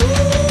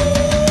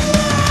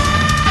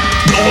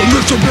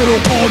Mr. Bill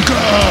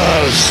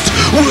Podcast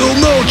will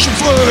melt your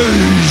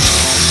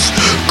face.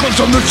 Cause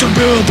the Mr.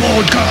 Bill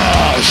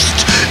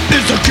Podcast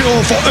is the cure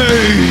for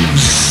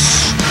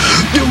AIDS.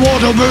 You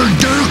wanna make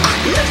dick?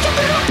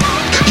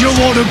 You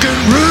wanna get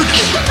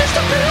rich?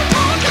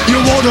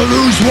 You wanna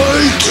lose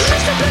weight?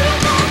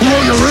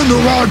 Well, you're in the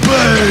right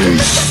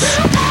place.